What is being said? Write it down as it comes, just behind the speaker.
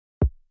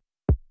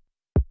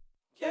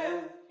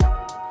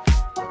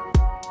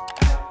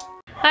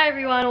Hi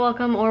everyone,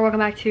 welcome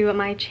back to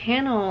my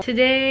channel.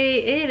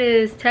 Today it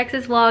is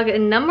Texas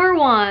vlog number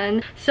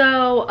 1.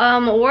 So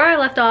where I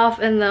left off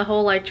in the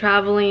whole like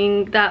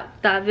traveling that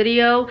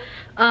video,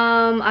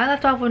 I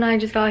left off when I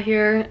just got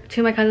here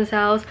to my cousin's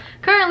house.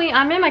 Currently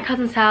I'm in my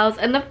cousin's house,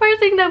 and the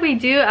first thing that we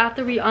do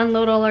after we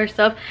unload all our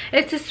stuff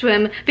is to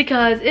swim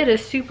because it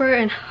is super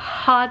and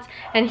hot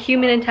and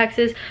humid in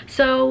Texas.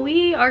 So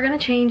we are gonna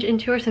change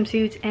into our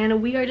swimsuits and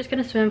we are just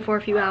gonna swim for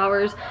a few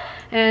hours,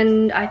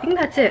 and I think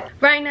that's it.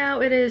 Right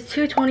now it is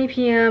 2:20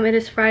 p.m. It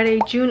is Friday,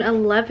 June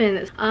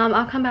 11th.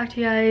 I'll come back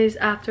to you guys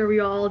after we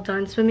all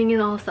done swimming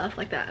and all stuff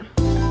like that.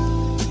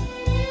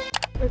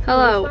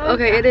 Hello.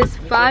 Okay, it is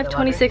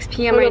 5:26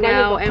 p.m. right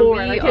now, and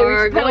we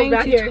are going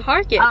to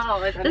Target.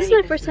 This is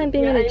my first time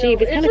being in a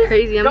Jeep. It's kind of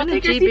crazy. I'm in a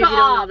Jeep if you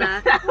don't know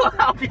that.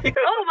 Oh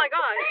my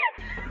god.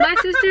 My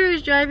sister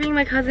is driving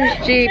my cousin's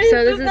Jeep,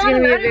 so this is going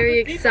to be a very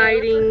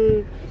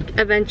exciting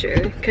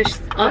adventure because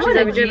all she's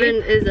ever driven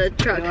is a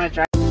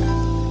truck.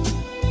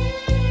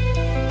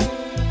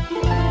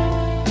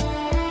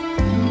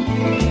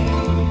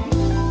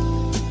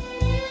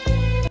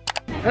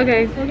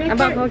 Okay, I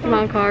bought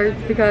Pokemon cards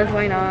because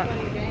why not?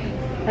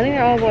 I think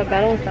they're all what,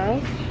 battle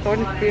styles? Sword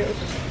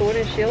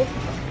and shield.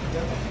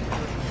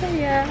 So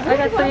yeah, I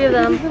got 3 of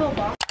them.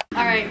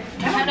 Alright,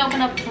 I had to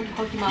open up some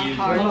Pokemon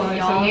cards,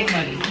 y'all.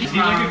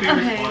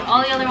 Okay,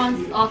 all the other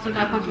ones also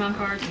got Pokemon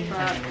cards,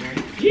 but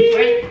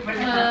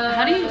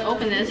how do you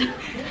open this?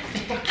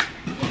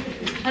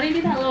 How do you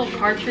do that little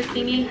card trick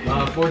thingy?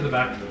 Forward the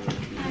back.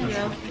 There you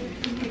go.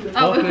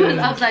 Oh, it was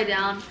upside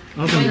down.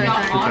 Okay,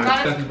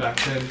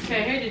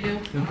 here you do.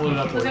 Then pull it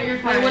up. Look at your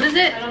card. What is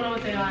it? I don't know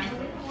what they are.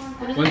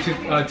 One, two,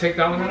 take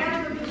that one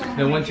out.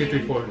 Then 1, 2,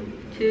 3, 4.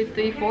 2,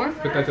 3, 4.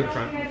 Put that to the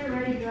front.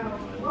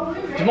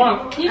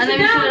 Jamal. And then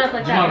you shoot it up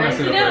like that, right?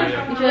 Sit up there,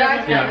 yeah. You shoot it up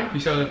like that. Yeah, you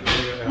shut it up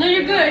there, yeah. No,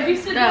 you're good. If you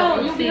sit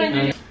down, you'll be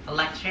behind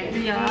Electric.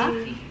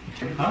 Yeah.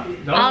 Huh? I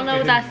don't know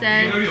what that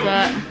says,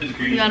 but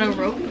you got a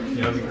rope.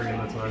 Yeah, it was a green,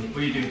 that's why. What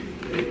do you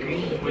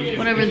do?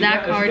 Whatever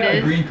that card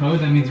is. Green code,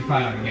 that means you're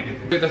probably not gonna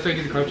get it. That's why you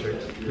get the card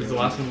tricks. Because the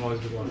last one will always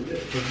be the one.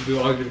 We'll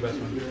always be the best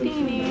one.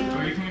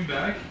 Are you coming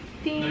back?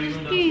 No, you're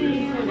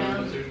going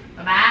downstairs.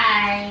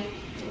 Bye-bye.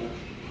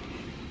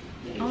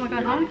 Oh my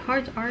god, how many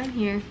cards are in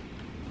here?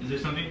 Is there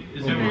something?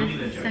 Is there money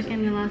that Jackson?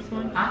 Second and last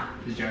one.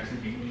 Is Jackson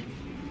paying?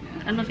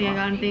 I don't think I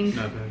got anything.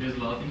 There's a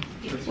lot of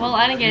things. Well,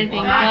 I didn't get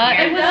anything, but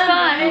it was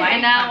fun.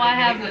 And now I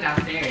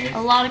have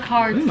a lot of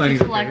cards to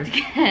collect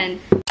again.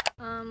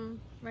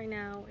 Right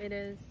now it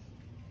is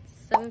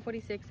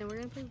 7:46 and we're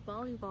gonna play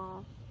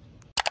volleyball.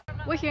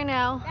 We're here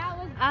now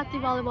at the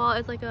volleyball.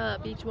 It's like a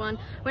beach one.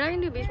 We're not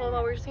gonna do beach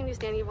volleyball, we're just gonna do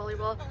standing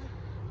volleyball.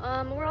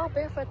 We're all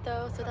barefoot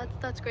though, so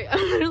that's great. I'm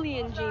literally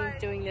in jeans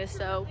doing this,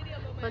 so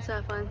let's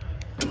have fun.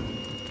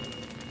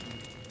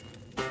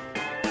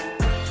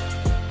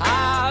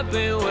 I've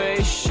been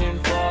wishing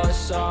for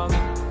some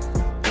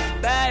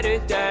better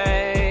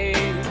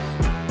days.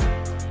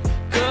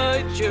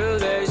 Could you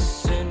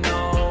listen?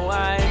 No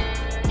one.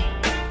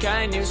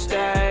 Can you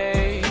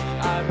stay?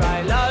 I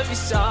write love you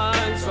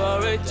songs for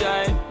a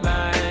dead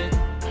man,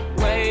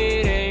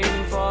 waiting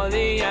for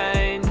the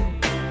end.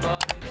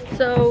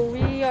 So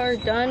we are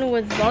done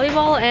with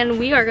volleyball and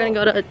we are gonna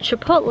go to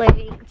Chipotle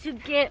to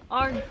get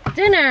our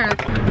dinner.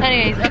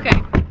 Anyways, okay,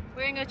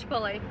 we're gonna go to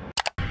Chipotle.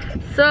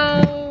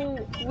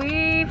 So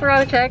we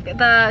forgot to check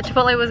that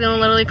Chipotle was gonna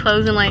literally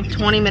close in like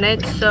 20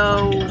 minutes.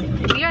 So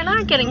we are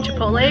not getting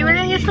Chipotle, we're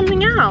gonna get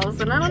something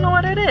else. And I don't know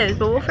what it is,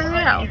 but we'll figure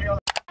it out.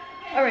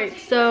 Alright,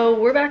 so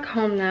we're back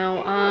home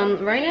now.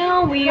 Right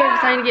now we are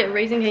deciding to get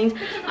Raising Cane's.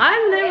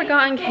 I've never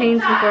gotten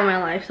canes before in my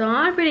life, so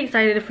I'm pretty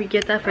excited if we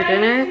get that for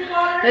dinner.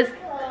 It's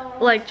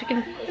like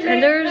chicken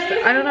tenders,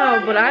 I don't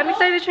know, but I'm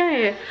excited to try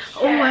it.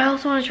 Oh, I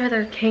also want to try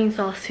their cane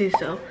sauce too,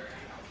 so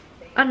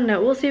I don't know.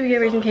 We'll see if we get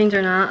Raising Cane's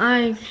or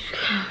not.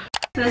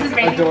 So this is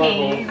Raising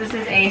Cane's. This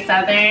is a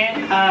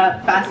southern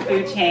fast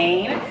food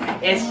chain.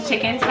 It's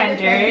chicken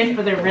tenders,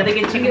 but they're really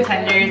good chicken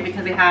tenders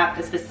because they have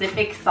a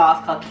specific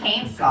sauce called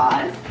cane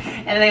sauce.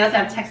 And then they also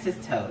have Texas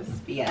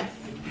toast. Yes.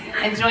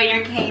 Enjoy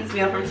your Cane's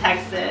meal from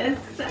Texas.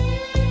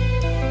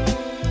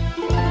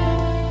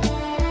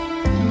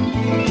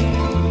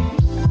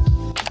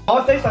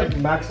 It tastes like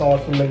mac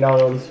sauce from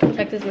McDonald's.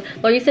 Texas.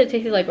 Well, you said it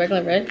tasted like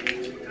regular bread.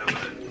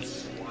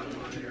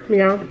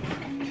 Yeah.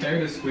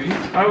 Carry the squeeze.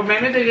 Oh,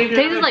 maybe they gave you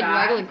Tastes like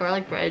regular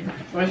garlic bread.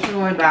 What's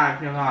your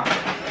back? You're not.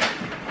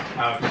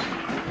 Ouch.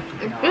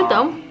 It's good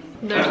though.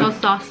 There's no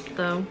sauce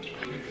though.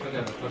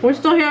 We're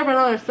still here for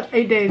another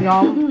 8 days,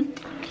 y'all. 8 days?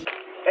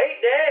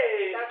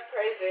 That's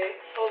crazy.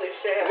 Holy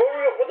shit.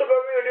 What the fuck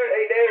are we gonna do in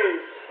 8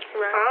 days?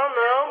 I don't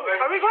know.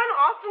 Are we going to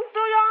Austin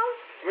still, y'all?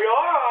 We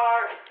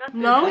are!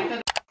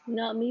 No?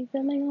 Not me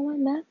filming on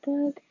my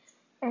MacBook.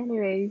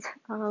 Anyways,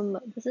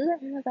 this is the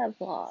end of that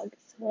vlog.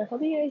 So I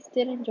hope you guys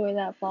did enjoy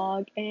that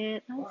vlog,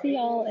 and I'll see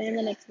y'all in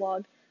the next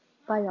vlog.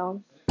 Bye,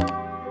 y'all.